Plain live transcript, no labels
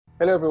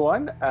Hello,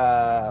 everyone.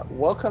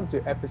 Welcome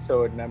to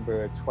episode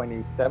number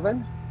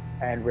 27.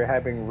 And we're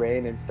having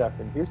rain and stuff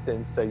in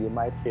Houston, so you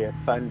might hear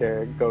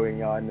thunder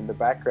going on in the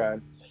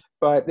background.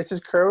 But this is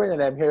Kerwin,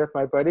 and I'm here with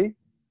my buddy.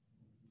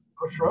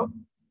 For sure.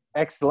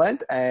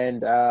 Excellent.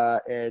 And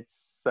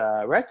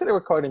we're actually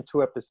recording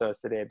two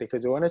episodes today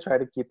because we want to try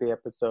to keep the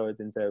episodes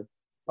into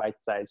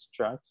bite-sized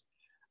chunks.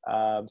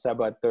 So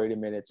about 30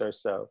 minutes or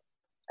so.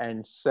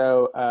 And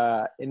so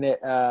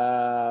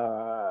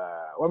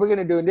what we're going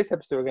to do in this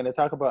episode, we're going to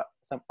talk about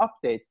some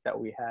updates that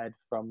we had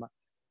from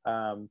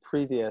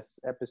previous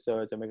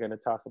episodes, and we're going to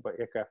talk about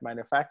aircraft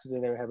manufacturers,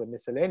 and then we have a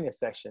miscellaneous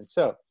section.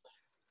 So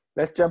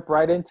let's jump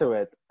right into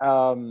it.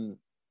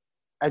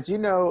 As you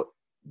know,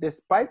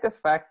 despite the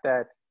fact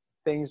that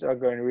things are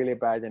going really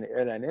bad in the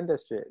airline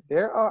industry,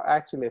 there are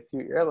actually a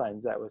few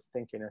airlines that was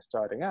thinking of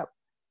starting up.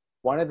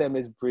 One of them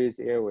is Breeze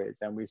Airways,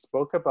 and we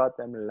spoke about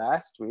them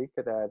last week.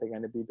 They're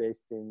going to be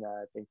based in,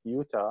 I think,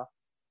 Utah.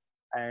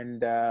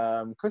 And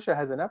Kusha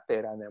has an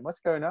update on them. What's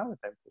going on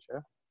with them,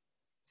 Kusha?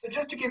 So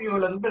just to give you a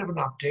little bit of an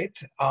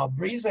update,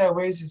 Breeze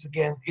Airways is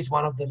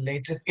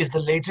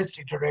the latest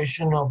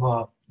iteration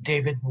of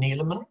David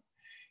Neeleman.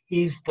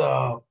 He's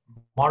the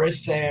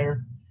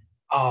Morris/Air,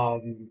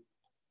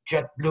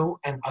 JetBlue,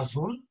 and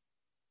Azul,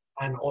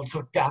 and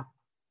also TAP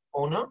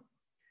owner.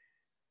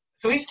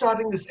 So he's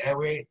starting this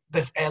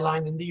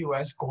airline in the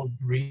US called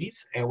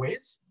Breeze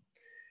Airways.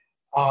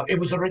 It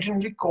was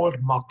originally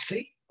called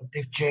Moxie, but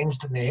they've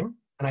changed the name,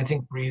 and I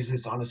think Breeze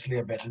is honestly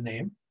a better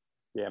name.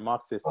 Yeah,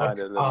 Moxie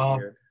sounded a little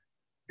weird.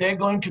 They're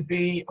going to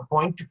be a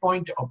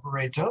point-to-point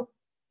operator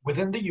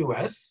within the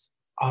US,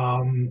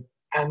 and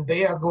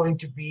they are going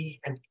to be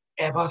an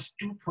Airbus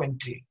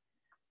 220,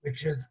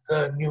 which is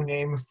the new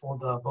name for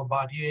the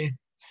Bombardier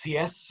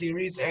CS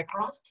series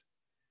aircraft.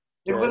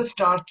 They were going to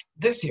start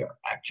this year,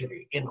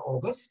 actually, in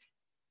August.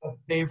 But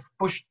they've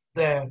pushed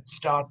their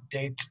start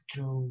date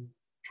to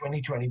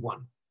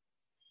 2021.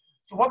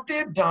 So what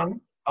they've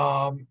done,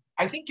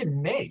 I think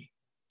in May,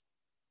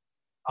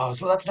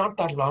 so that's not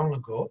that long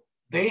ago,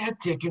 they had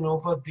taken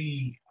over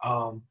the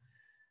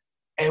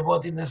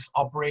Airworthiness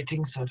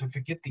Operating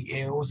Certificate, the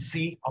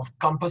AOC, of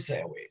Compass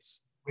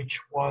Airways, which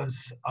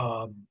was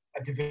a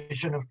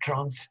division of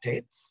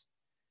Transstates.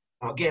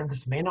 Now, again,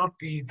 this may not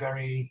be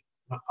very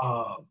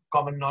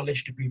common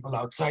knowledge to people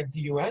outside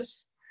the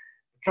US.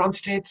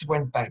 Transstates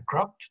went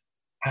bankrupt,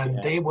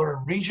 and they were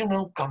a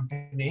regional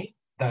company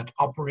that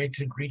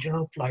operated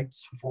regional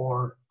flights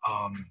for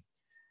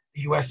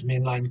US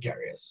mainline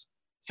carriers.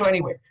 So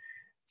anyway,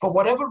 for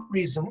whatever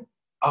reason,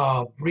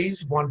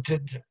 Breeze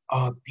wanted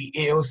the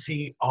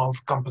AOC of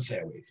Compass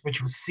Airways,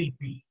 which was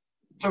CP.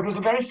 So it was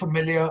a very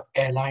familiar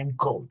airline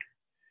code.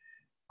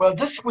 Well,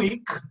 this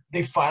week,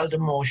 they filed a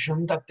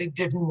motion that they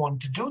didn't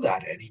want to do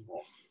that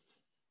anymore.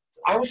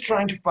 I was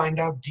trying to find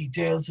out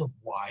details of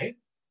why,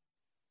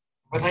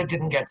 but I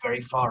didn't get very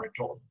far at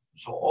all.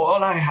 So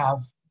all I have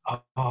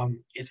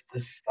is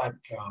this, that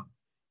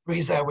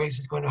Breeze Airways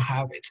is going to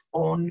have its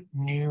own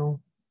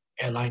new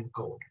airline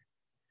code.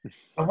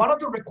 And one of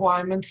the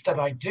requirements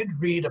that I did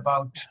read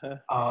about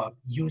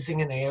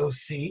using an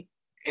AOC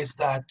is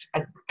that,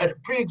 a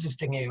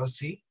pre-existing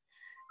AOC,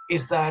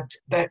 is that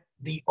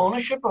the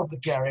ownership of the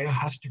carrier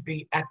has to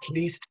be at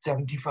least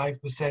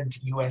 75%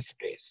 US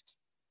based.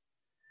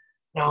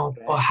 Now,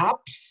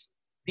 perhaps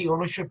the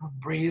ownership of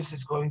Breeze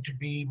is going to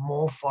be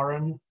more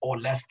foreign or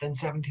less than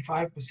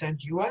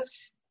 75%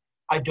 US.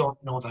 I don't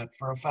know that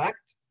for a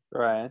fact.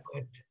 Right.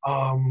 But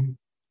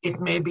it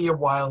may be a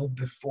while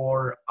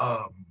before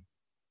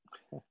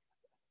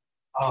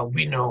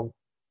we know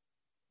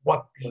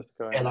what the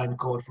airline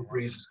code for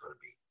Breeze is going to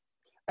be.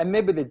 And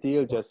maybe the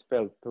deal just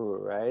fell through,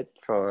 right?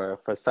 For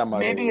some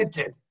other Maybe reason. it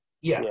did.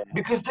 Yeah,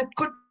 because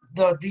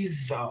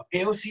these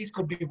AOCs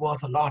could be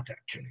worth a lot,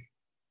 actually.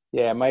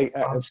 Yeah,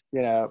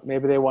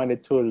 maybe they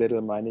wanted too little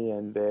money,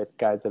 and the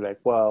guys are like,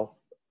 "Well,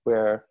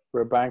 we're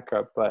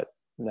bankrupt, but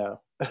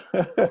no." I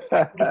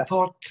would have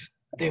thought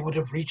they would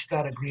have reached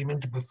that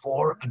agreement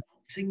before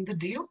announcing the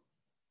deal.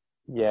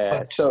 Yeah.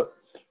 But,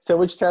 so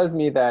which tells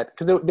me that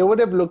because they would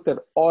have looked at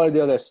all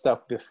the other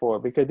stuff before,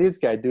 because these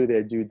guys do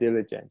their due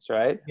diligence,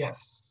 right?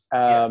 Yes.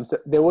 So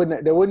they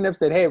wouldn't have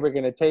said, "Hey, we're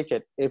going to take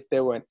it," if they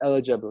weren't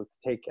eligible to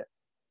take it.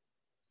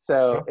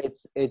 So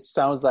it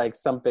sounds like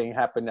something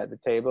happened at the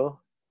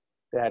table.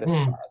 They had a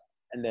spot,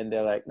 and then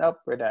they're like,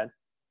 "Nope, we're done."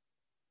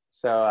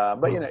 So,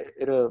 but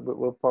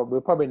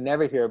we'll probably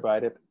never hear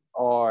about it,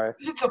 or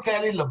it's a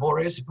fairly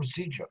laborious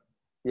procedure.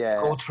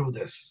 Go through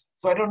this.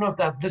 So I don't know if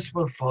this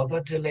will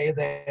further delay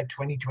their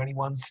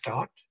 2021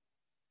 start,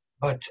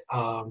 but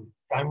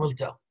time will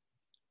tell.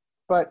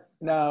 But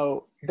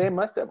now they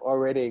must have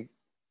already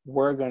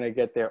were going to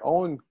get their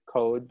own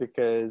code,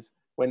 because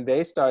when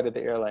they started,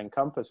 the airline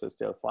Compass was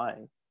still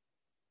flying.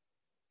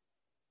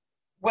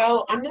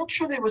 Well, I'm not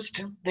sure they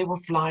were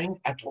flying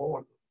at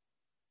all.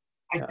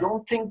 I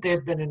don't think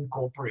they've been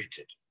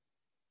incorporated.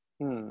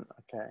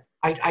 Okay.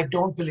 I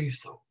don't believe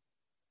so.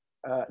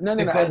 No.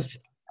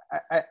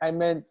 I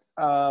meant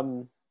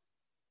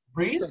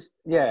Breeze?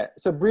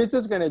 So Breeze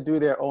was going to do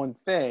their own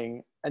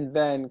thing, and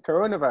then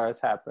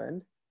coronavirus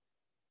happened,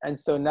 and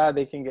so now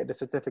they can get the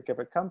certificate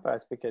of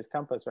Compass because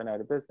Compass went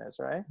out of business,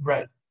 right?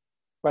 Right.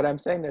 But I'm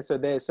saying that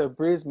so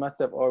Breeze must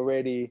have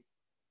already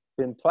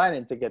been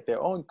planning to get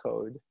their own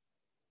code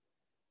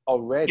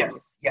already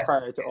Yes. Yes.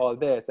 prior to all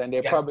this, and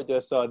they Yes. probably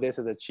just saw this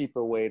as a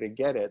cheaper way to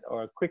get it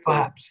or a quicker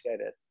Perhaps. way to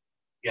get it.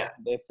 Yeah.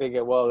 They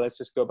figure, well, let's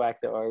just go back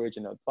to our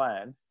original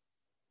plan.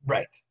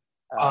 Right.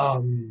 Yeah.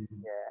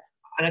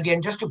 And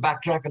again, just to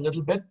backtrack a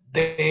little bit,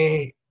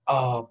 they,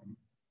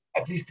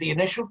 at least the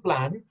initial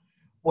plan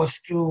was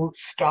to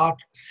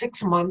start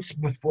 6 months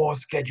before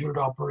scheduled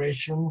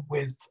operation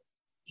with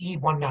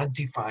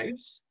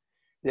E195s,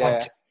 Yeah.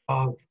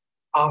 but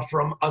are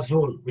from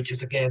Azul, which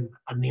is again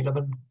a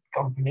Neelaman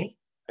company.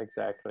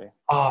 Exactly.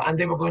 And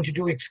they were going to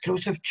do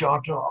exclusive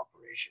charter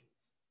operations.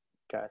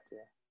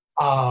 Gotcha.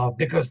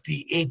 Because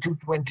the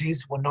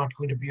A220s were not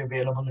going to be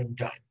available in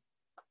time.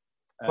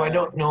 So I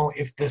don't know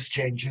if this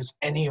changes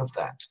any of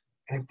that.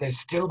 And if they're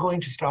still going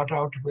to start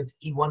out with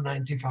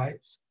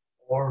E195s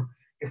or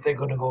if they're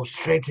going to go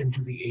straight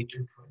into the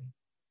A220.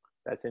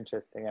 That's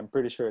interesting. I'm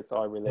pretty sure it's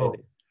all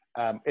related.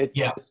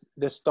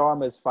 The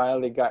storm has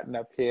finally gotten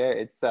up here.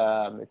 It's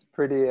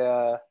pretty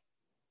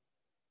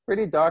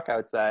dark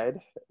outside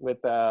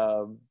with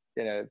all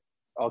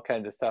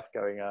kinds of stuff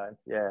going on.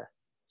 Yeah.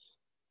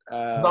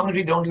 As long as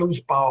we don't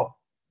lose power.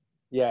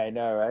 Yeah, I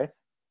know, right?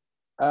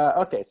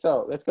 Okay,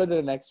 so let's go to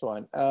the next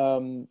one.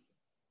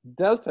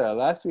 Delta.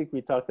 Last week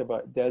we talked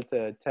about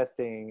Delta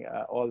testing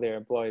all their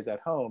employees at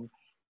home,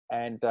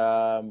 and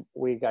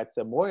we got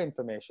some more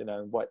information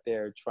on what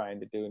they're trying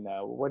to do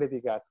now. What have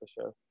you got for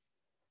sure?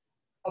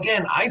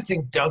 Again, I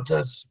think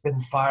Delta's been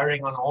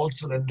firing on all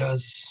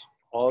cylinders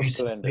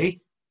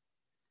recently.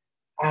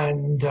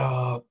 And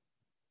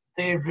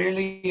they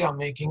really are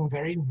making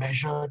very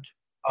measured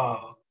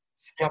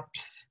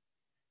steps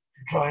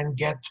to try and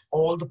get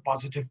all the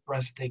positive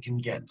press they can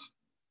get.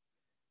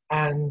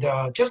 And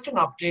just an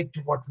update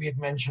to what we had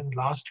mentioned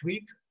last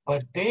week,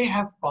 but they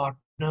have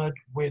partnered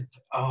with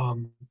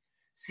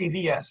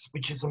CVS,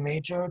 which is a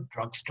major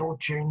drugstore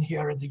chain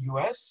here in the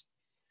US,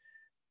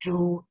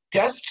 to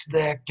test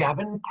their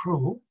cabin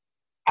crew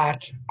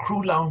at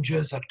crew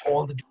lounges at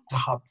all the Delta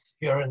hubs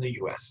here in the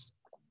US.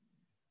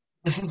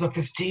 This is a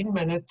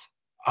 15-minute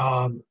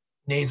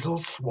nasal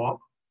swab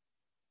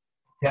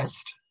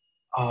test.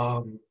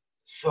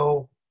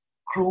 So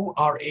crew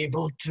are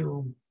able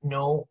to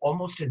know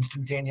almost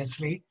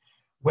instantaneously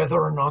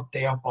whether or not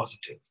they are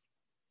positive.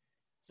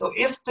 So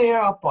if they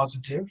are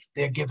positive,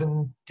 they're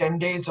given 10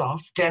 days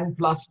off, 10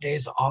 plus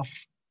days off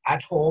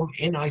at home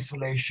in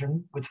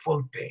isolation with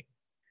full pay.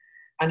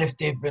 And if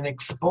they've been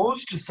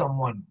exposed to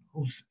someone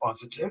who's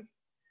positive,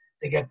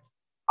 they get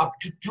up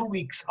to 2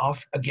 weeks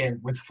off again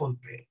with full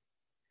pay.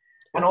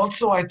 And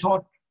also I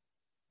thought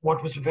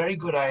what was a very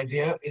good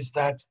idea is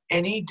that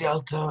any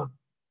Delta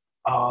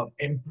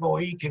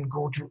employee can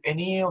go to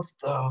any of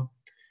the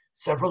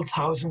several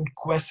thousand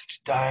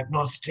Quest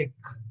diagnostic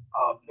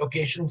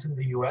locations in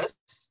the US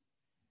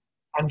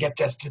and get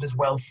tested as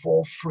well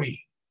for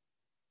free.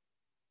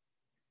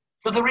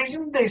 So the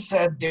reason they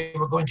said they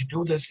were going to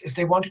do this is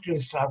they wanted to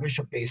establish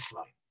a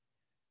baseline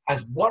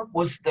as what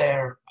was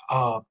their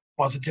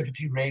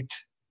positivity rate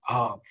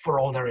for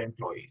all their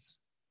employees.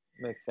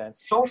 Makes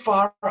sense. So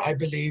far, I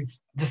believe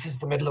this is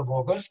the middle of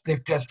August.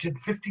 They've tested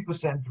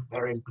 50% of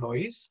their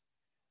employees,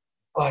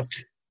 but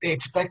they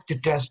expect to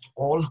test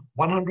all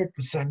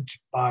 100%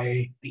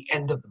 by the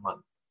end of the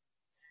month.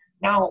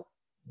 Now,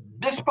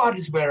 this part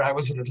is where I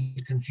was a little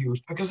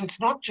confused because it's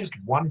not just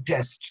one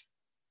test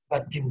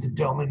that can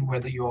determine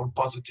whether you're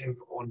positive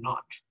or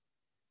not.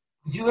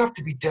 You have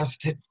to be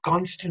tested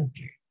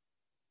constantly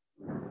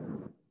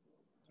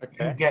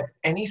to get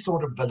any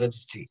sort of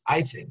validity,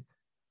 I think.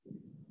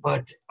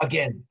 But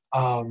again,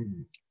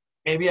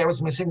 maybe I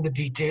was missing the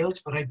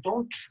details, but I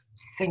don't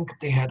think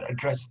they had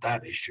addressed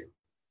that issue.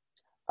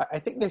 I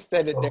think they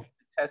said that they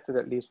tested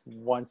at least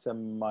once a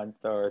month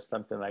or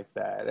something like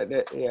that.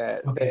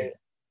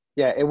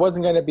 It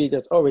wasn't going to be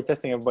just, we're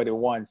testing everybody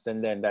once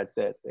and then that's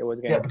it. It was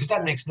going because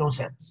that makes no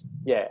sense.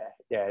 Yeah,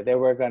 they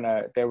were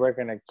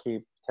gonna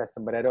keep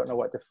testing, but I don't know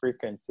what the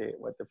frequency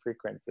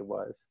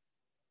was.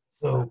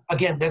 So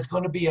again, there's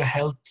going to be a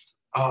health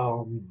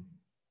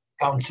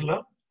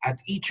counselor at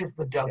each of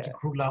the Delta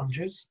crew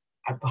lounges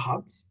at the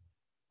hubs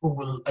who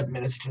will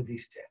administer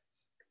these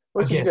tests.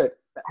 Which is good.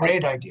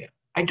 Great idea.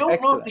 I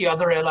don't know if the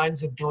other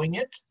airlines are doing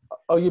it.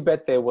 Oh, you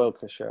bet they will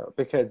for sure,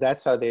 because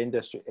that's how the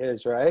industry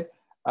is, right?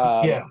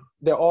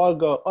 They all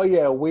go,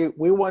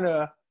 we want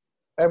to,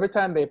 every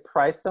time they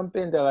price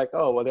something, they're like,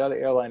 oh, well, the other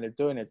airline is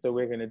doing it, so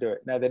we're going to do it.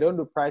 Now, they don't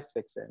do price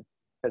fixing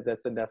because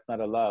that's not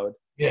allowed.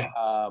 Yeah.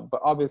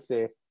 But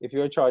obviously, if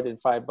you're charging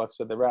 $5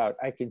 for the route,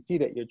 I can see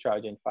that you're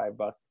charging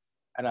 $5.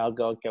 And I'll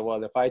go, okay,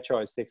 well, if I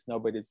charge $6,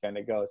 nobody's going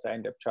to go. So I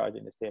end up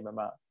charging the same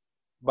amount.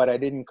 But I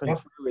didn't confer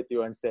with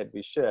you and said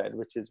we should,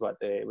 which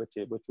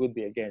would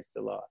be against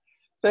the law.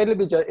 So it'll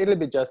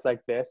be just like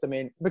this. I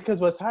mean,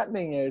 because what's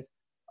happening is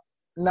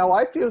now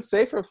I feel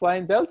safer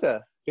flying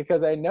Delta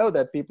because I know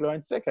that people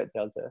aren't sick at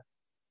Delta.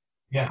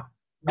 Yeah.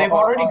 they've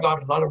already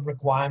got a lot of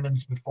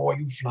requirements before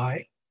you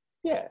fly.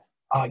 Yeah.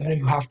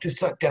 You have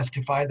to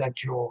testify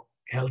that you're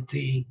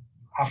healthy.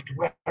 You have to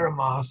wear a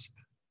mask,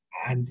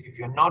 and if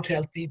you're not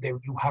healthy, then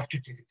you have to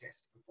take a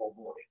test before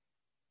boarding.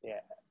 Yeah.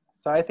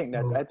 So I think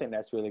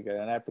that's really good,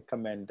 and I have to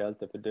commend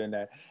Delta for doing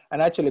that,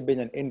 and actually being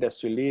an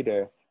industry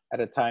leader at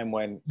a time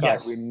when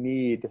we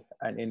need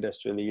an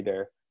industry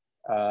leader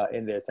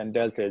in this, and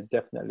Delta is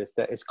definitely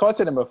it's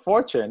costing them a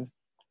fortune,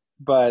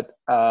 but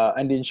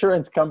and the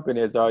insurance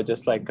companies are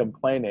just like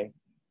complaining,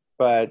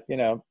 but you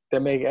know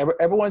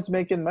everyone's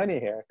making money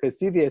here because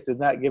CVS is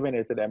not giving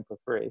it to them for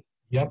free.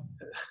 Yep.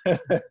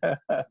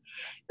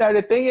 Now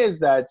the thing is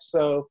that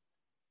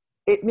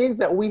it means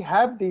that we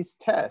have these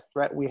tests,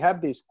 right? We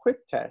have these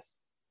quick tests.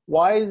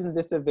 Why isn't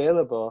this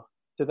available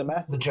to the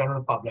masses? The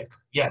general public,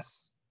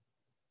 yes.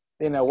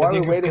 You know, why are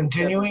we waiting?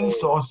 Continuing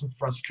source of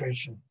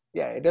frustration.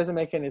 Yeah, it doesn't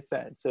make any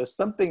sense. So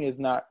something is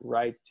not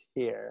right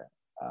here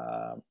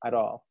at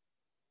all.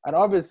 And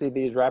obviously,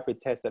 these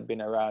rapid tests have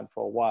been around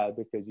for a while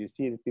because you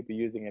see the people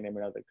using them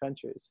in other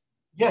countries.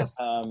 Yes.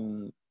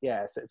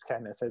 Yeah, so it's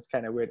kind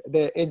of weird.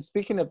 And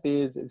speaking of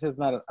these, this is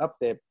not an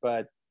update,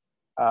 but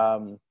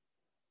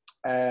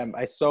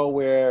I saw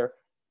where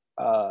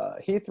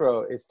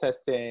Heathrow is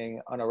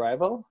testing on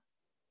arrival.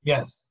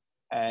 Yes.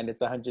 And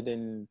it's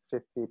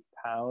 150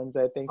 pounds,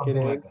 I think it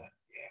is. Like that.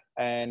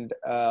 Yeah. And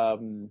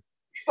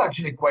it's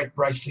actually quite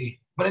pricey,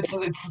 but it's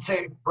the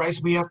same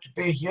price we have to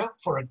pay here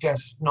for a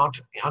test, not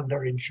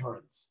under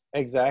insurance.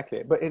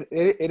 Exactly, but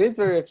it is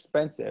very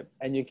expensive,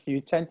 and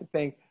you tend to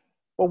think,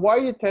 well, why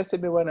are you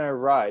testing me when I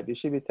arrive? You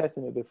should be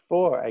testing me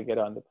before I get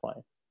on the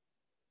plane.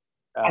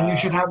 And you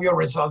should have your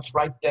results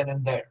right then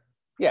and there.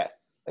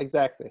 Yes,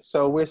 exactly.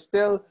 So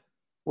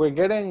we're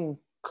getting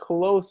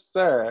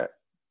closer,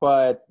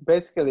 but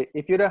basically,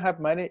 if you don't have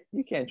money,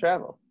 you can't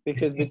travel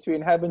because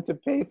between having to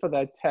pay for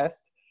that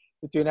test,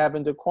 between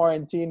having to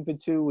quarantine for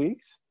 2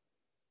 weeks,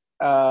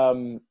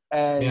 and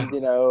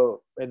you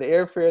know, the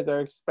airfares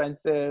are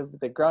expensive,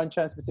 the ground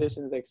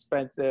transportation is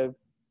expensive,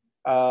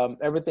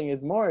 everything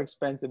is more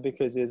expensive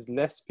because there's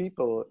less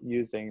people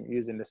using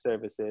the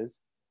services.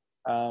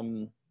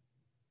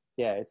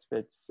 Yeah, it's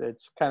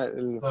kind of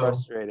a little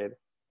frustrated.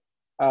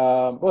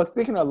 Well,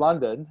 speaking of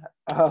London,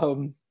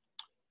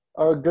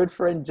 our good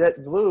friend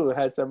JetBlue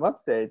has some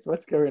updates.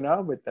 What's going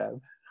on with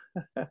them?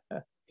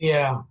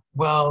 Yeah,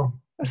 well,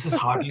 this is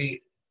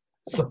hardly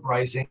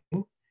surprising.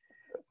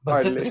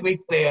 But this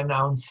week they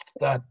announced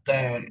that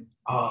their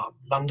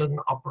London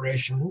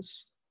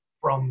operations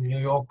from New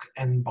York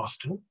and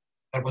Boston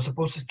that were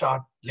supposed to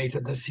start later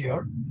this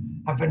year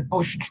have been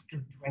pushed to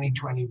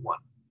 2021.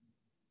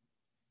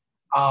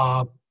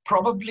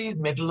 Probably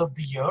middle of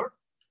the year.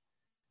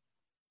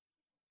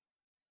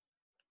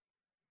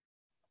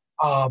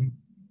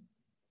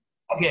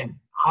 Again,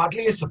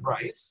 hardly a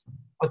surprise,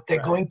 but they're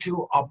going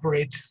to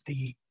operate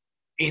the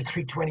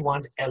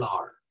A321LR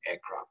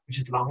aircraft, which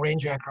is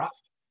long-range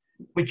aircraft,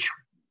 which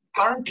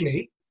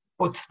currently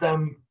puts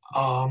them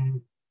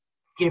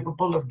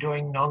capable of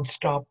doing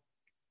non-stop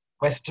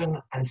Western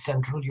and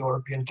Central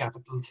European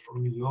capitals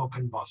from New York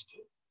and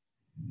Boston.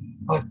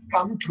 But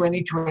come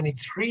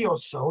 2023 or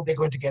so, they're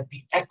going to get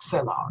the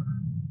XLR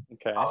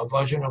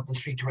version of the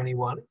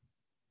 321,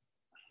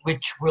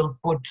 which will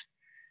put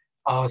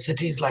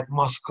cities like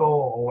Moscow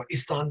or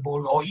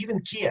Istanbul or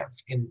even Kiev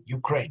in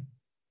Ukraine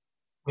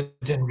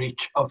within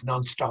reach of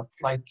non-stop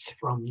flights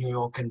from New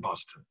York and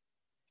Boston.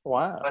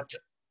 Wow. But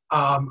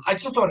I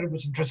just thought it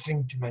was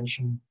interesting to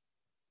mention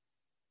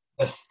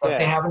this, that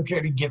they haven't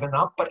really given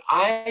up, but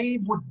I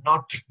would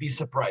not be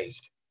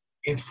surprised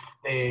if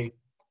they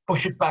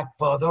push it back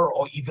further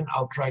or even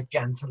outright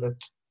cancel it,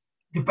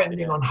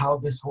 depending on how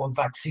this whole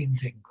vaccine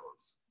thing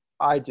goes.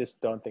 I just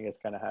don't think it's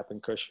going to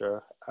happen,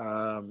 Kushra.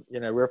 You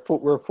know,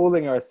 we're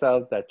fooling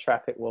ourselves that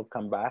traffic will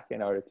come back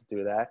in order to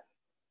do that.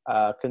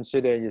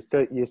 Considering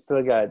you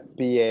still got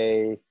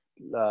BA,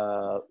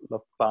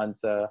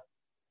 Lufthansa,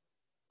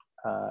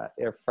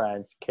 Air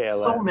France,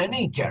 KLM. So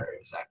many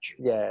carriers,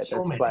 actually. Yeah, that's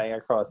flying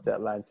across the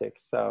Atlantic.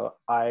 So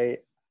I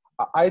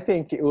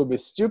think it would be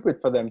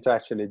stupid for them to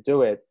actually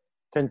do it,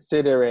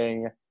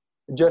 considering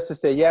just to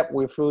say, yep,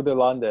 we flew to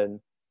London,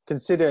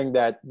 considering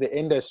that the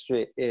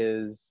industry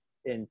is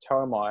in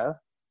turmoil,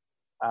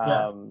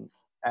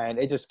 and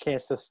it just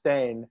can't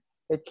sustain.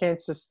 It can't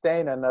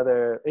sustain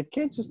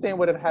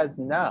what it has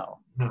now.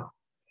 No.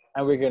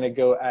 And we're gonna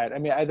go at. I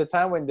mean, at the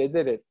time when they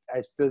did it,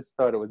 I still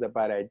thought it was a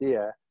bad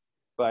idea.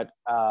 But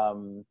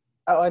and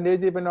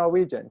there's even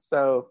Norwegian.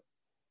 So,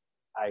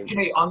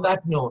 actually, on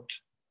that note,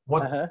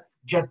 what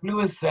JetBlue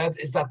has said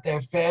is that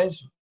their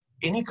fares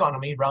in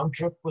economy round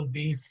trip will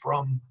be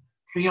from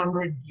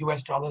 $300 to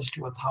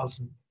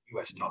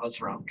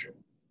 $1,000 round trip,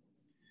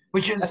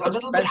 which is a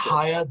little bit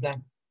higher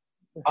than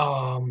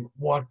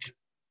what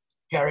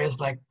carriers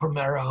like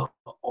Primera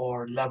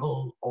or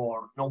Level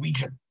or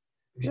Norwegian,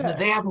 because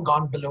they haven't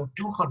gone below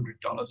 $200 round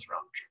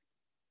trip.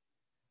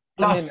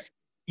 Plus,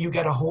 you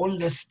get a whole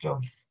list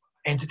of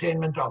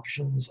entertainment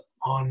options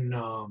on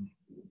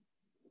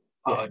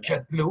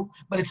JetBlue,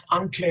 but it's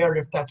unclear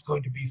if that's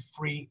going to be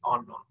free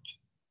or not.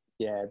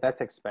 Yeah,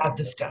 that's at expensive.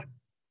 this time.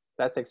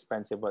 That's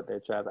expensive what they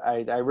travel.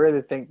 I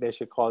really think they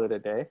should call it a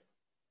day.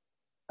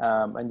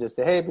 And just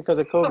say, hey, because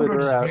of COVID, 300 we're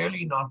is out.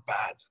 really not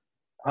bad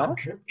Huh? round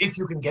trip if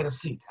you can get a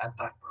seat at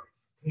that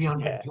price.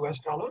 300 Yeah. US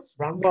dollars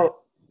round trip.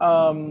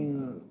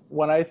 Well,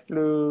 when I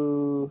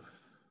flew,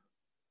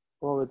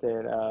 what was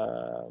it?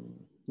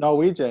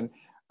 Norwegian,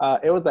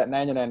 it was at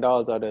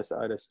 $99 out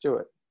of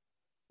Stewart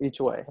each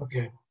way.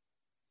 Okay.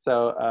 So,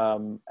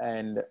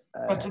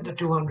 That's in the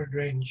 200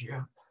 range,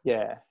 yeah.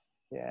 yeah,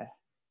 yeah.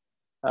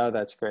 Oh,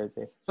 that's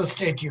crazy. So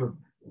stay tuned.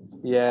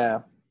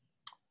 Yeah.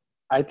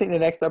 I think the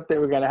next update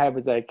we're gonna have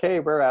is like, hey,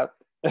 we're out.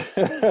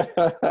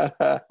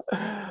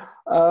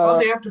 Well,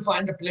 they have to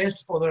find a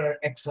place for their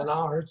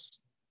XLRs.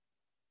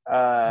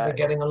 They're uh,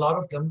 getting a lot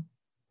of them.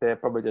 they'll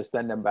probably just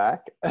send them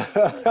back.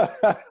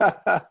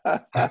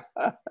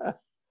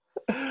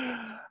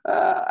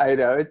 I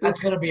know it's That's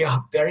just going to be a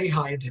very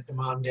high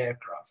demand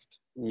aircraft.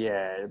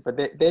 yeah, but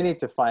they need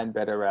to find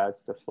better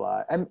routes to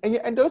fly, and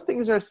those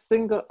things are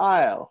single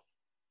aisle.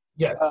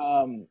 Yes.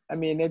 I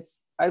mean,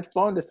 I've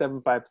flown the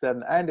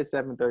 757 and the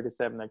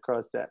 737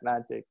 across the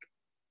Atlantic.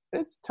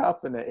 It's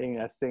tough in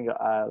a single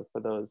aisle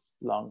for those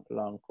long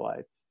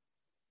flights.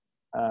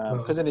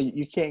 Because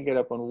you can't get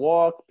up and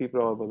walk.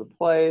 People are all over the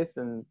place,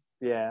 and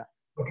yeah.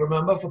 But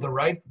remember, for the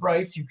right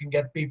price, you can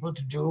get people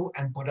to do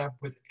and put up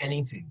with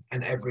anything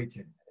and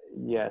everything.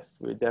 Yes,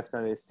 we've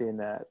definitely seen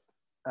that.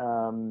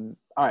 All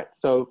right,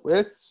 so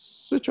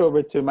let's switch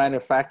over to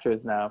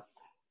manufacturers now.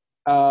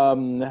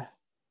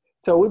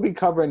 So we've been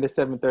covering the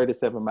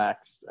 737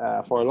 MAX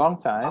for a long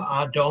time.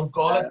 Don't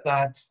call it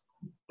that.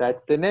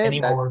 That's the name.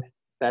 Anymore.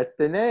 That's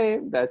the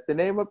name. That's the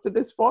name up to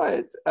this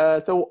point.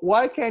 So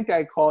why can't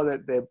I call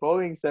it the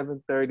Boeing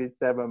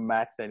 737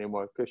 MAX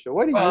anymore, Kusha?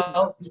 What do you?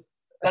 Well,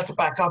 let's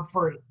back up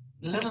for a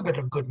little bit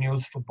of good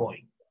news for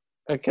Boeing.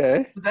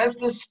 Okay. So there's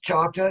this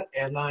charter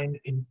airline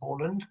in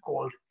Poland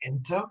called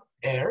Inter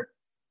Air.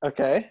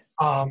 Okay.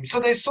 So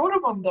they're sort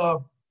of on the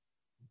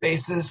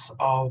basis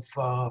of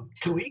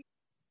TUI.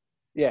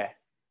 Yeah.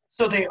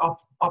 So they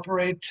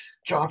operate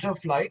charter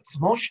flights,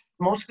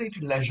 mostly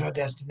to leisure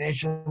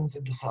destinations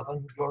in the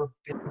southern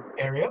European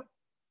area.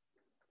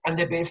 And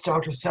they're based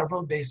out of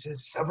several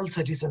bases, several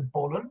cities in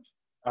Poland.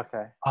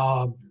 Okay.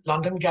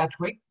 London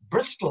Gatwick,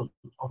 Bristol,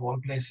 of all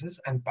places,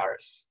 and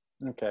Paris.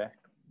 Okay.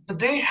 So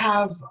they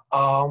have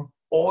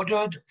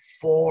ordered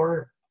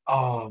 4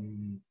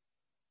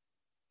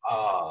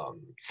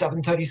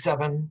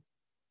 737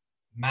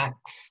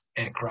 MAX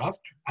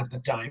aircraft at the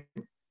time.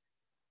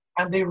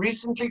 And they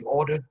recently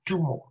ordered 2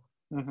 more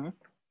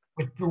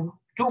with two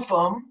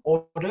firm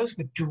orders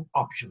with 2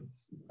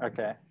 options.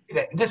 Okay.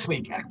 This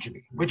week,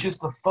 actually, which is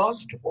the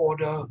first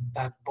order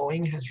that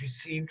Boeing has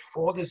received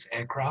for this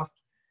aircraft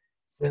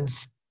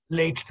since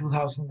late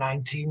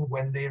 2019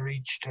 when they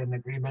reached an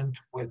agreement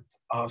with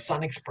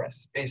Sun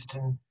Express based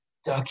in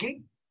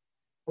Turkey.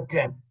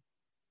 Again.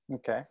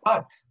 Okay.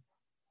 But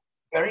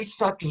very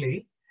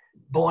subtly,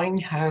 Boeing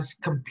has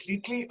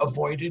completely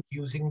avoided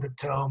using the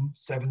term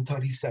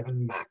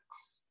 737 MAX.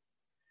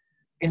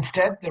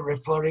 Instead, they're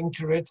referring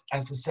to it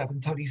as the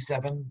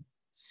 737-7,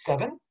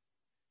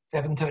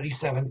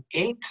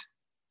 737-8,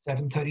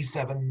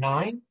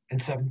 737-9,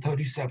 and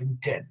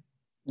 737-10.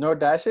 No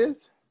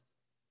dashes?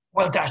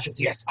 Well, dashes,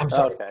 yes. I'm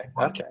sorry.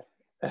 Okay.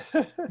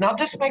 Now,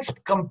 this makes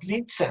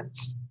complete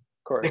sense.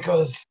 Of course.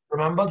 Because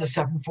remember, the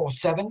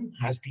 747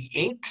 has the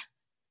 8,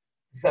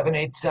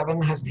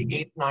 787 has the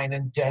 8, 9,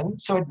 and 10,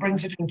 so it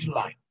brings it into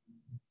line.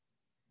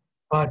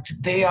 But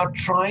they are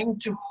trying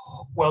to,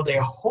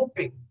 they're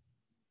hoping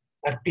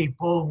that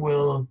people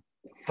will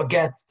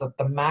forget that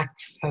the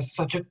MAX has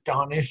such a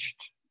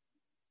tarnished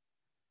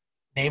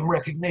name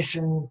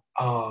recognition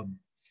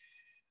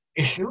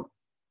issue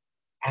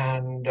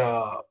and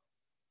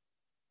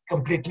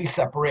completely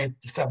separate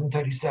the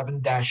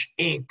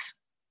 737-8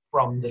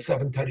 from the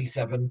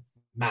 737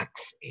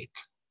 MAX 8.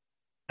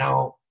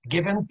 Now,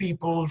 given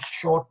people's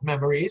short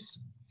memories,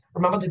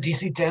 remember the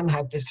DC-10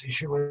 had this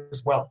issue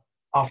as well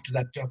after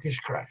that Turkish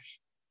crash.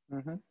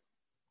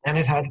 And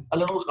it had a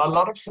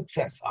lot of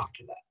success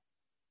after that.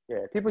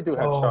 Yeah, people do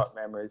have short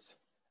memories.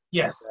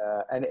 Yes.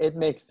 And it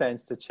makes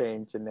sense to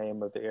change the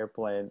name of the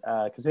airplane.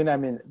 Because,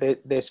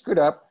 they screwed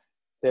up,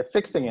 they're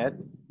fixing it,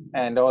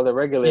 and all the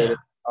regulators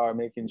are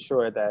making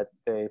sure that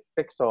they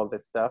fix all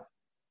this stuff.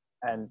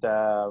 And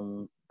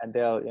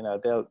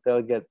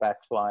they'll get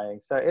back flying.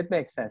 So it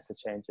makes sense to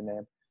change the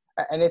name.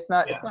 And it's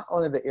not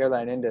only the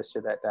airline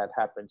industry that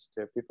happens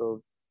to.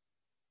 People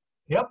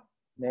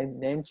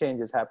name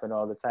changes happen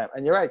all the time.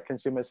 And you're right,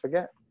 consumers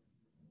forget.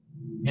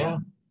 Yeah.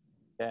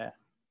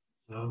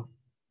 So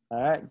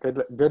all right,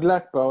 good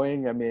luck,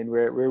 Boeing. I mean,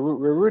 we're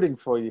rooting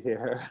for you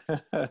here.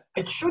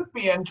 It should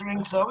be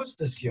entering service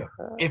this year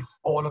if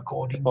all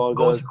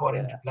goes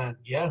according to plan.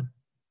 Yeah.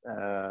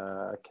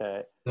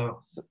 Okay.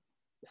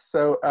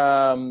 So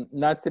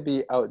not to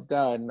be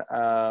outdone,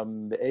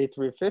 the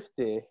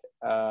A350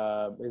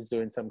 is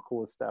doing some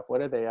cool stuff.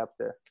 What are they up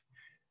to?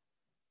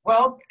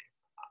 Well,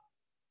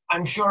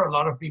 I'm sure a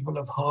lot of people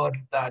have heard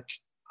that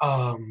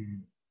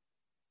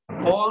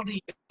all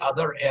the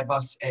other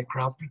Airbus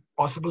aircraft, with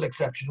possible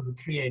exception of the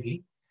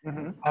 380,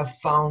 Mm-hmm. have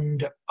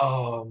found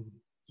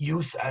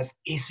use as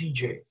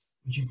ACJs,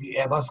 which is the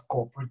Airbus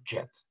corporate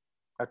jet,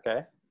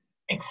 Okay.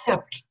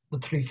 except the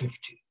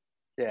 350.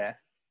 Yeah.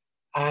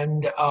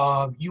 And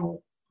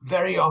you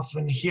very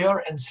often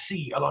hear and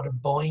see a lot of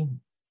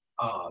Boeing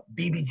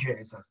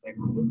BBJs, as they're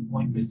called,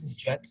 Boeing business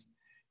jets,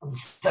 from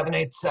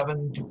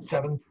 787 to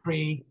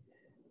 73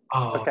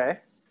 Okay.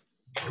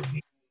 to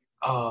the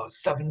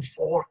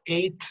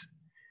 748.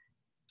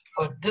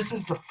 But this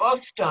is the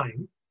first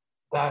time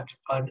that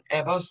an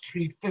Airbus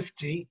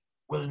 350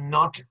 will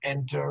not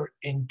enter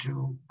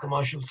into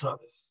commercial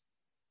service.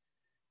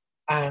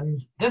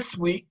 And this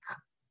week,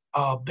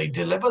 they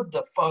delivered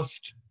the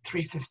first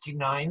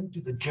 359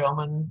 to the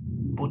German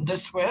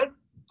Bundeswehr.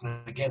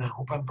 And again, I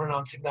hope I'm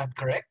pronouncing that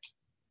correct,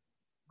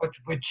 but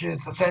which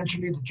is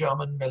essentially the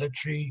German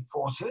military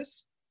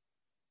forces.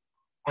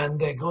 And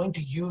they're going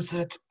to use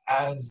it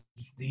as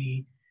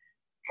the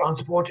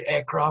transport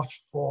aircraft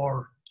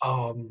for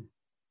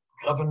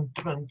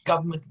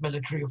government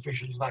military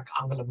officials like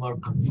Angela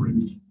Merkel, for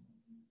instance,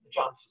 the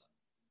Chancellor.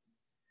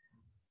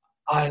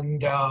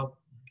 And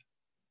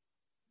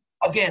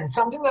again,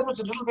 something that was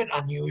a little bit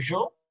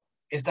unusual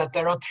is that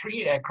there are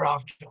 3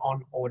 aircraft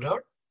on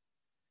order,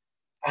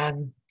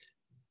 and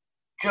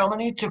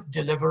Germany took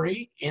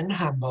delivery in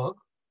Hamburg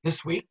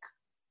this week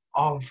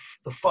of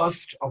the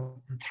first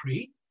of the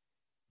 3,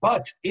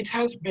 but it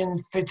has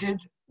been fitted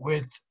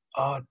with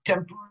a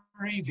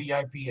temporary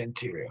VIP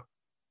interior,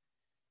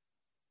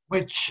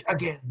 which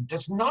again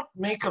does not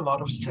make a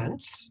lot of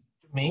sense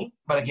to me,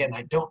 but again,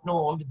 I don't know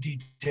all the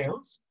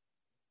details.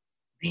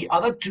 The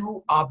other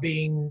 2 are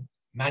being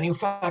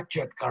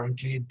manufactured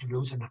currently in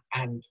Toulouse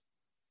and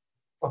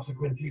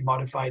subsequently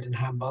modified in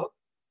Hamburg,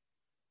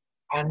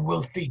 and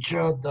will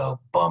feature the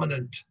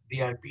permanent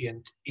VIP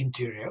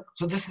interior.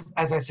 So this is,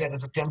 as I said,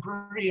 is a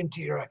temporary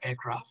interior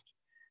aircraft,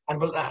 and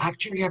will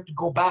actually have to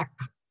go back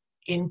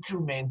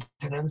into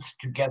maintenance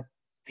to get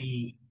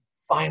the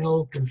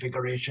final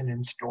configuration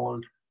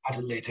installed at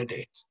a later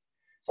date.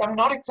 So I'm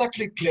not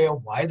exactly clear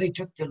why they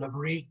took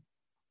delivery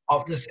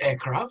of this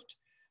aircraft,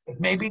 but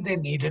maybe they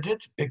needed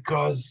it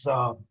because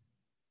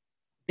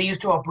they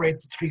used to operate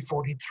the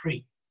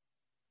 343,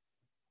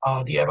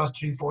 the Airbus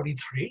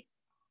 343.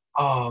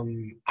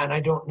 And I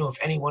don't know if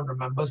anyone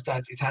remembers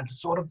that it had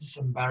sort of this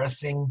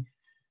embarrassing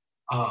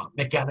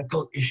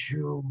mechanical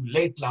issue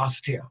late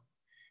last year,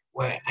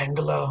 where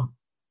Angela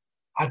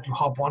had to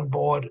hop on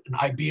board an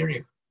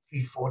Iberia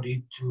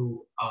 340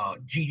 to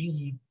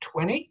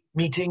GD20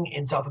 meeting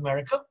in South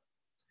America.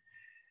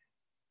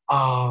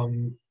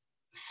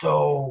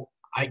 So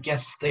I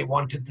guess they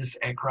wanted this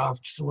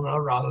aircraft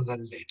sooner rather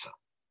than later.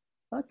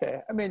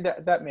 Okay. I mean,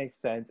 that makes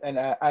sense. And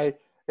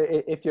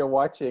if you're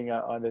watching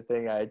on the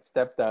thing, I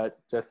stepped out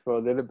just for a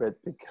little bit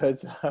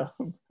because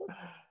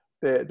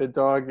the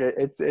dog,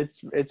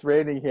 it's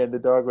raining here and the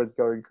dog was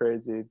going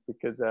crazy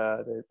because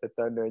the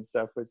thunder and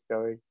stuff was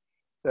going.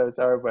 So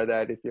sorry about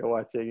that. If you're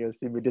watching, you'll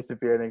see me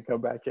disappear and then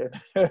come back in.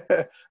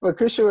 But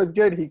Kusha was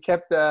good. He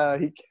kept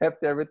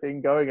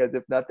everything going as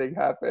if nothing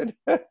happened.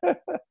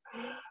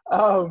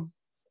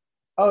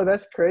 Oh,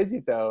 that's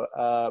crazy though.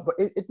 But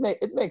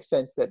it makes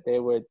sense that they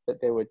would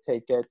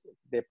take it.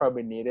 They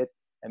probably need it,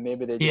 and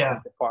maybe they just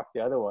need to park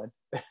the other one.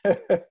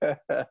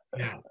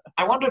 Yeah,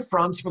 I wonder if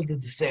France will do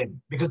the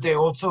same because they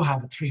also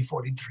have a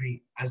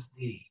 343 as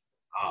the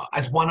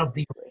as one of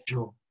the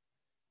original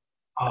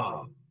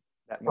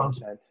that makes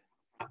sense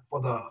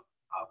for the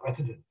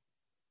president.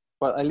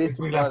 Well, at least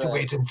we'll have to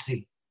wait and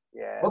see.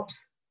 Yeah.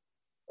 Oops.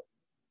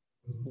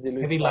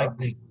 Heavy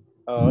lightning.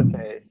 Oh,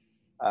 okay.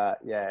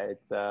 Yeah,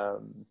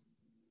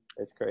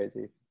 it's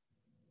crazy.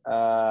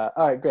 All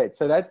right, great.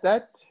 So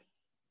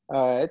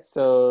all right,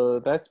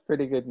 so that's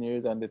pretty good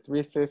news on the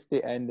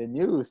 350 and the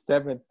new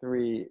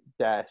 73-8,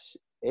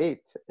 9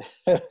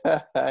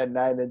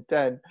 and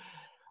 10.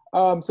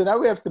 So now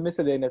we have some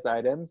miscellaneous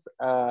items.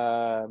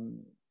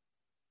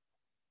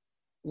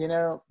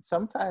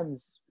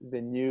 Sometimes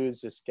the news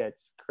just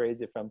gets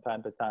crazy from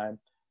time to time.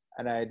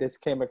 And I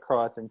just came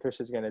across, and Krish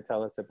is going to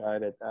tell us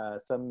about it,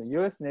 some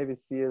U.S. Navy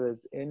SEAL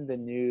is in the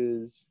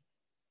news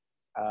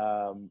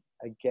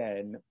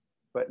again,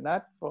 but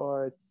not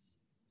for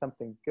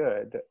something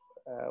good.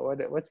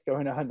 What's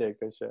going on there,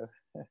 Kusha?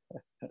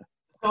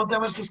 So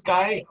there was this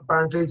guy,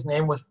 apparently his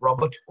name was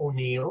Robert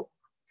O'Neill.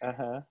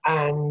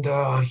 And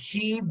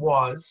he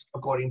was,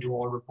 according to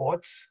all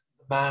reports,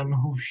 the man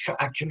who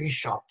actually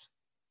shot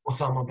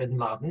Osama bin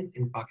Laden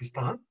in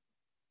Pakistan.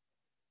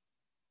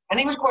 And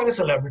he was quite a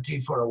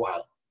celebrity for a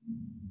while.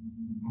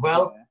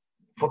 Well,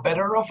 for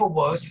better or for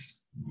worse,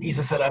 he's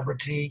a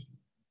celebrity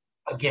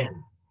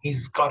again.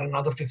 He's got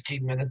another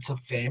 15 minutes of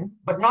fame,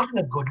 but not in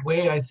a good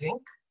way, I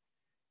think.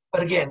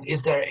 But again,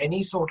 is there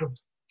any sort of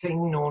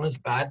thing known as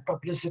bad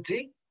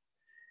publicity?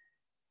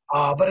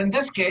 But in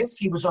this case,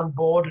 he was on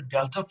board a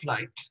Delta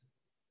flight,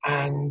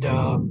 and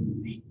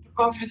he took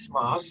off his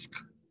mask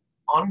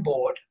on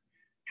board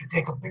to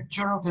take a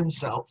picture of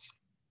himself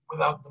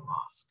without the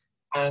mask.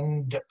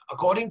 And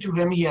according to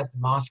him, he had the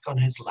mask on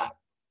his lap.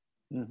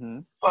 Mm-hmm.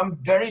 So I'm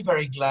very,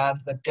 very glad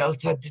that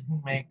Delta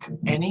didn't make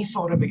any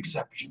sort of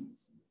exceptions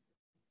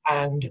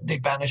and they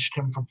banished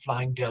him from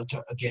flying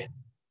Delta again.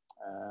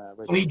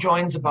 So he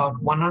joins about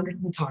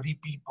 130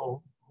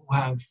 people who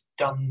have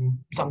done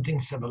something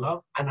similar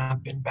and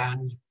have been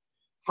banned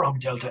from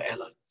Delta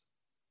Airlines.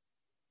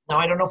 Now,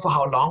 I don't know for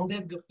how long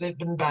they've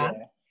been banned,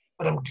 Yeah,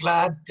 but I'm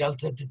glad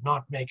Delta did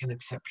not make an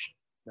exception.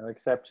 no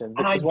exception.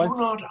 And I Because do once,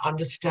 not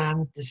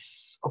understand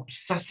this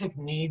obsessive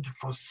need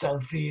for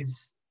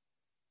selfies,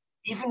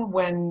 even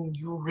when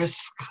you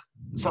risk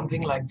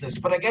something like this.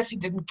 But I guess he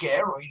didn't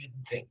care or he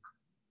didn't think.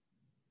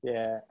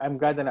 yeah, I'm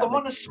glad they're not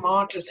Someone making as any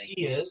smart as exceptions.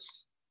 he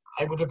is,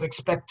 I would have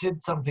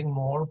expected something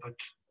more, but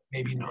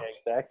maybe Yeah, not.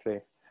 exactly.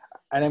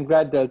 And I'm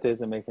glad Delta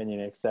isn't making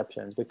any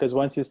exceptions because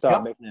once you start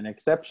Yep, making an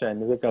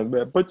exception, they go,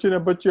 but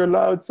but you're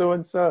allowed so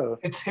and so.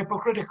 it's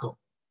hypocritical.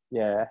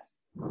 Yeah.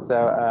 So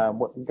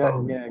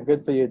So, yeah,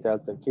 good for you,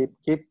 Delta.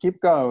 Keep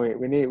going.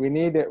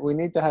 We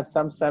need to have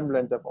some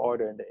semblance of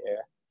order in the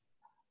air.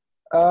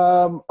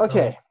 uh,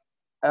 Okay.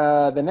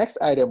 The next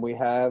item we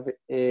have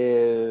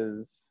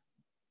is,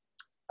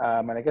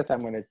 and I guess I'm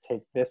going to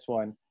take this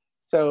one.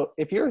 So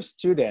if you're a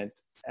student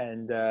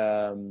and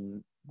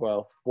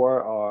well,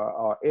 were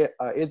or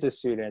is a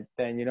student,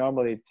 then you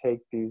normally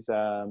take these.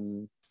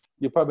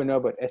 You probably know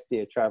about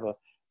SDA Travel.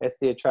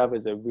 SDA Travel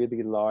is a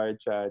really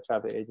large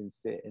travel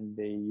agency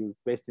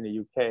based in the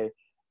UK,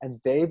 and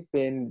they've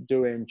been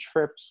doing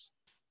trips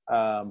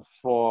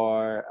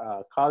for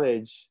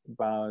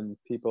college-bound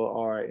people,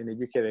 or in the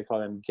UK they call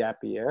them gap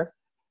year.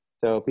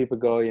 So people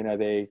go,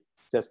 they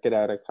just get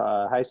out of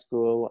high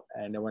school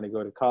and they want to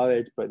go to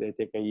college, but they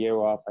take a year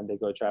off and they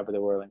go travel the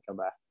world and come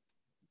back.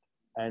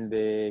 And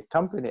the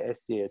company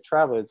SDA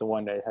Travel is the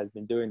one that has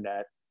been doing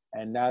that,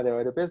 and now they're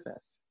out of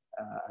business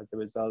as a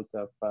result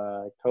of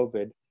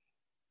COVID.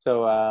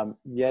 So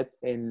yet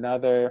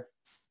another,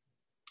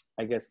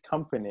 I guess,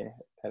 company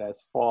that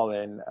has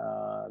fallen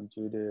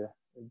due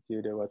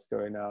to what's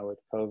going on with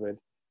COVID.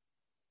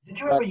 did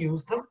you ever But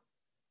use them?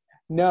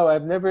 no,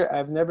 I've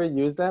never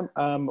used them.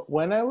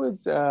 When I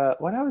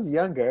was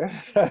younger,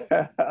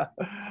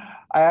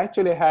 I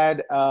actually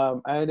had I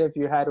don't know if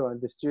you had one,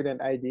 the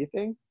student ID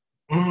thing.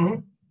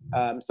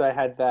 Mm-hmm. So I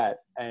had that,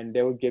 and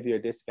they would give you a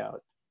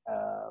discount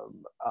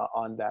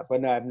on that.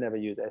 But no, I've never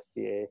used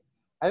STA.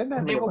 I didn't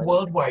have They any were money.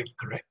 worldwide,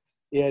 correct?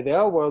 Yeah, they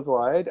are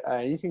worldwide.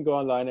 You can go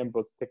online and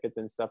book tickets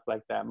and stuff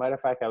like that. Matter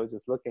of fact, I was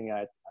just looking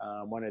at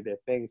one of their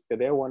things because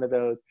they're one of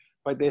those.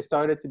 But they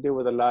started to do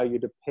with allow you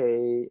to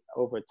pay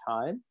over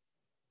time.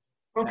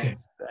 and Okay.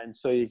 and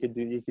so you could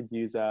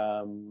use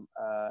a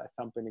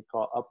company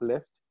called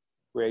Uplift,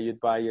 where you'd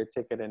buy your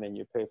ticket and then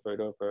you pay for it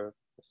over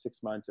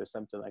 6 months or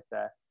something like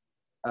that.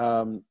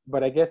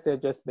 But I guess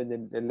they've just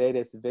been the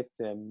latest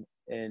victim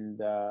in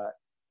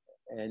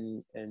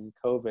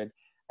COVID,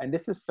 and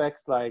this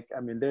affects, like, I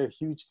mean, they're a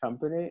huge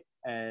company,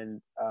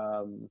 and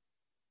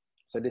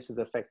so this is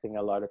affecting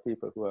a lot of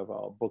people who have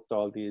booked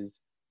all these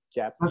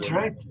gap That's year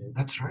right. holidays.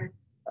 That's right.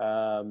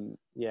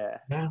 Yeah.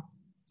 Yeah.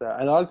 So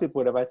a lot of people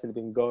would have actually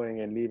been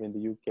going and leaving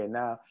the UK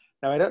now.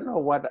 Now I don't know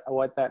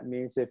what that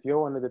means. If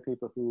you're one of the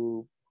people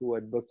who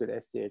had booked with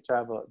SDA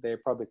Travel, they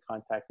probably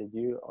contacted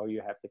you, or you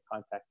have to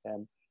contact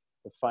them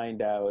to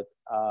find out,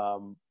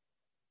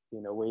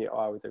 where you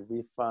are with the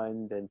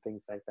refund and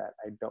things like that.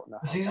 I don't know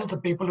how These are the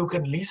that's people who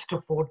can least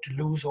afford to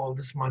lose all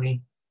this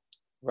money.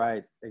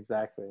 right.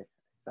 Exactly.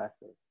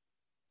 Exactly.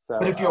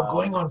 But So if you're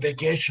going on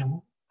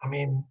vacation, I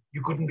mean,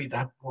 you couldn't be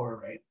that poor,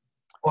 right?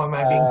 Or am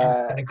I being too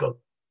uh, cynical?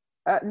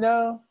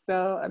 no.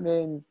 I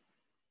mean,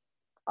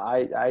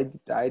 I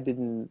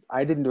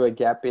didn't do a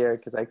gap year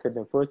because I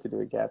couldn't afford to do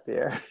a gap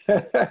year.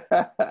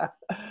 But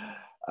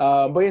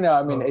I mean,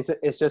 Uh,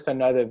 it's just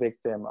another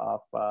victim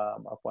of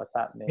what's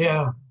happening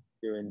yeah.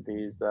 during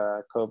these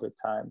COVID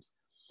times.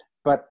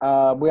 But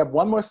we have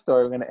one more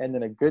story. We're going to end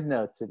on a good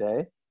note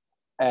today,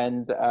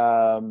 and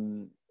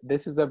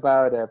this is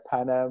about a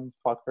Pan Am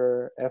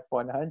Fokker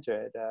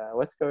F100.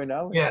 What's going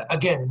on with Yeah. that?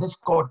 Again, this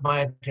caught my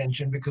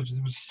attention because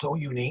it was so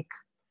unique.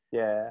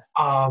 Yeah.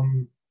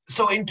 Um,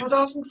 so in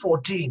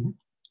 2014,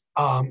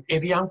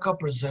 Avianca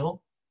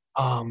Brazil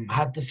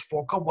had this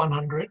Fokker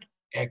 100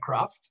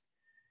 aircraft,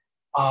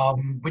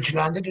 which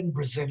landed in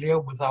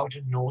Brasilia without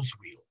a nose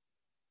wheel.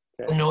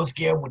 The Okay. nose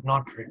gear would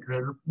not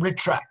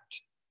retract.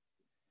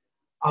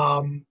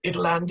 It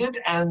landed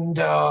and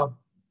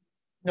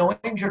no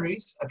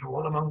injuries at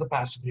all among the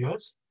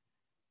passengers.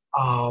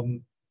 Um,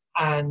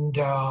 and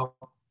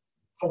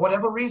for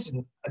whatever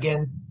reason,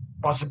 again,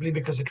 possibly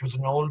because it was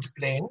an old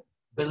plane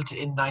built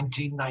in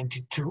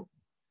 1992,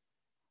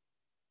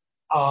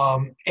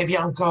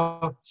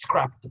 Avianca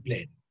scrapped the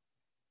plane.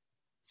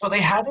 So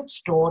they had it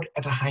stored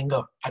at a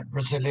hangar at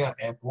Brasilia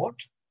Airport,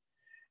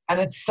 and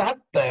it sat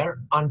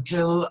there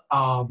until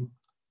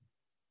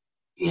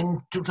in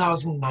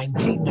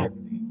 2019, I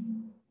believe,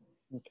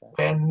 Okay.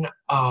 when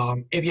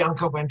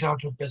Avianca went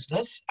out of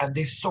business and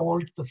they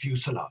sold the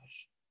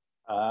fuselage.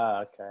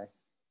 Ah, okay.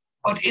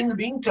 But in the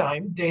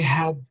meantime, they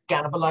had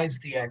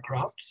cannibalized the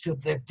aircraft, so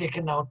they've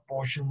taken out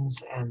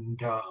portions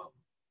and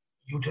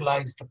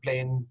utilize the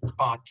plane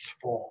parts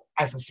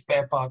as a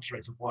spare parts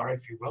reservoir,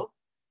 if you will.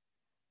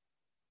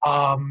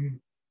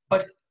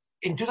 But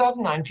in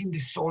 2019, they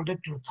sold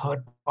it to a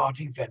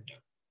third-party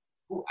vendor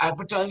who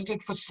advertised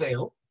it for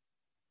sale.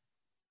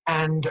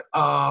 And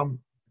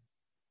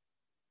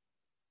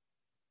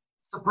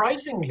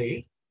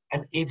surprisingly,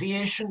 an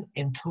aviation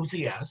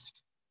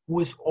enthusiast who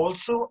is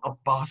also a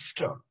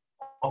pastor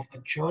of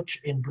a church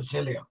in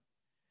Brasilia.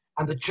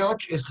 And the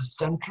church is the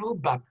Central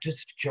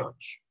Baptist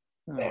Church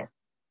there.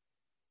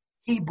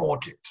 He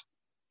bought it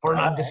for an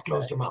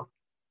undisclosed amount.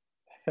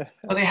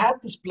 So they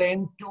had this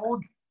plane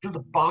towed to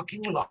the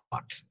parking lot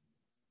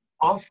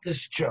of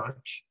this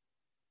church,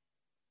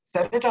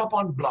 set it up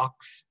on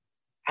blocks,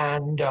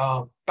 and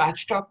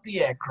patched up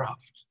the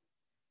aircraft,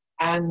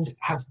 and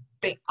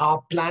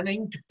are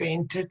planning to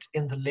paint it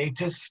in the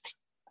latest,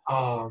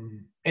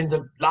 in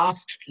the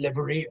last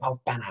livery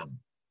of Pan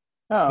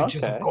Am, which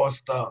is, of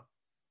course, the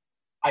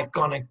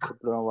iconic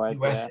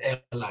US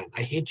airline.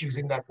 I hate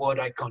using that word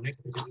iconic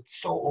because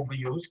it's so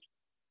overused.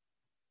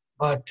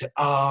 But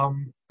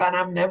Pan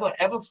Am never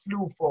ever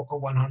flew Fokker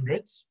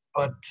 100s,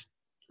 but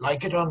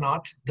like it or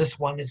not, this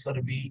one is going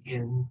to be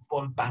in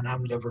full Pan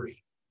Am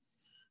livery.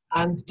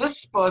 And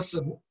this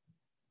person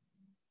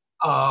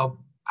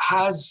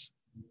has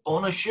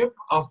ownership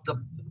of the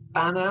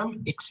Pan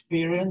Am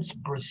Experience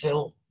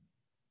Brazil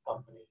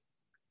company.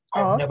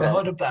 I've never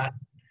heard of that.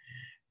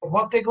 But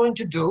what they're going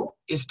to do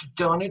is to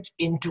turn it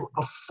into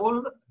a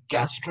full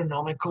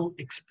gastronomical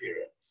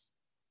experience.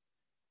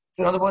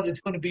 So in other words,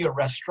 it's going to be a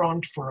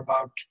restaurant for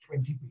about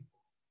 20 people.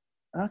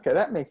 Okay,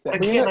 that makes sense.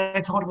 Again,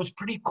 I thought it was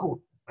pretty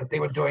cool that they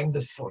were doing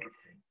this sort of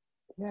thing.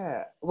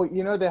 Yeah. Well,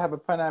 they have a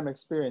Pan Am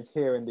Experience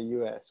here in the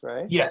US,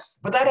 right? Yes,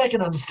 but that I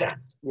can understand.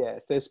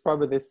 Yes, it's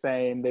probably the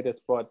same. They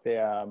just bought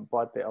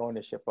the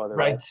ownership of the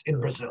rights in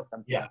Brazil.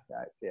 Yeah. Like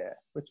that. Yeah.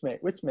 Which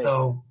makes sense.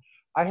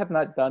 I have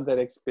not done that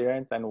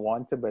experience and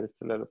want to, but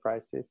it's a little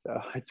pricey. So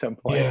at some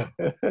point.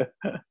 Yeah.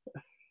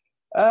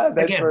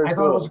 Again, I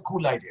thought it was a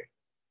cool idea.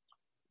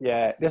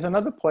 Yeah. There's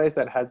another place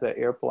that has an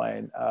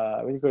airplane.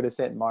 When you go to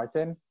St.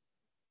 Martin,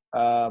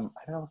 I don't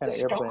know what kind of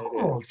airplane it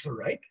is. Also,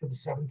 right? With the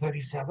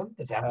 737,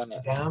 there's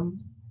Amsterdam.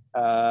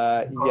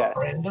 Yes.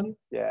 Brandon.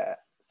 Yeah.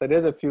 So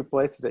there's a few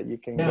places that you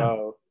can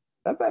go.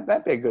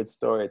 That'd be a good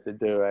story to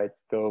do, right?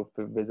 Go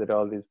to visit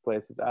all these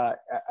places.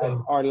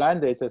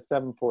 Orlando is a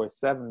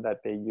 747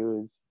 that they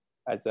use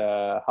as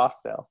a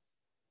hostel.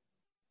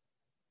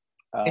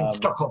 In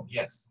Stockholm,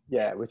 yes.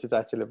 Yeah, which is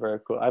actually very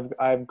cool.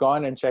 I've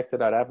gone and checked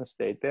it out. I haven't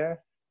stayed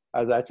there.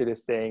 I was actually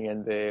staying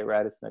in the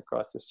Radisson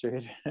across the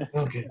street.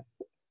 Okay.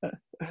 So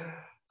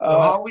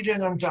how are we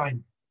doing on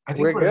time? I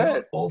think we're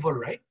good. Over,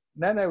 right?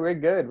 No, we're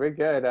good. We're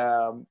good.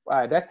 All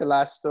right, that's the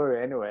last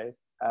story anyway.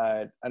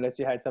 Unless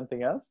you had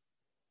something else?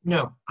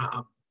 No.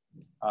 All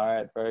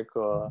right, very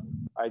cool. All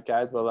right,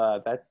 guys.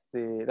 Well,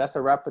 that's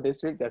a wrap for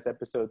this week. That's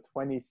episode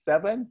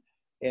 27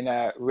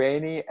 in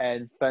rainy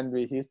and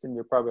thundery Houston.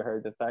 You probably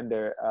heard the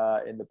thunder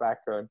in the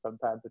background from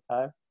time to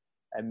time,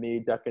 and me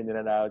ducking in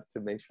and out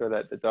to make sure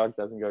that the dog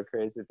doesn't go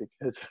crazy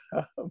because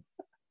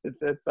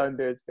the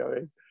thunder is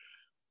going.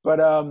 But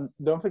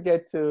don't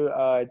forget to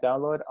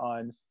download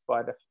on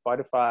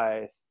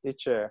Spotify,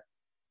 Stitcher,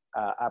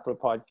 Apple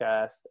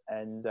Podcast,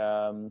 and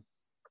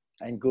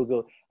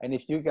Google. And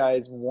if you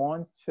guys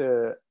want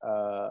to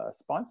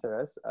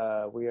sponsor us,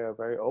 we are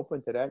very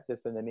open to that.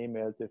 Just send an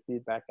email to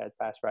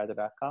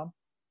feedback@fastradar.com,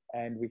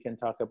 and we can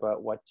talk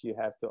about what you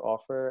have to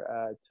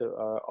offer to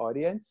our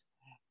audience.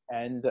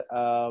 And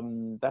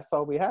that's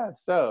all we have.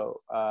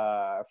 So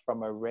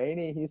from a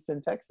rainy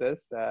Houston,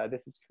 Texas,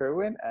 this is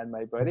Kerwin and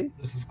my buddy.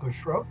 This is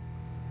Kushro.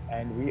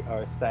 And we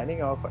are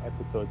signing off for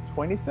episode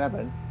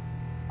 27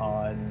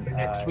 on...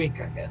 next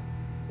week, I guess.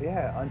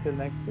 Yeah, until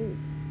next week.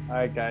 All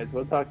right, guys.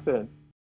 We'll talk soon.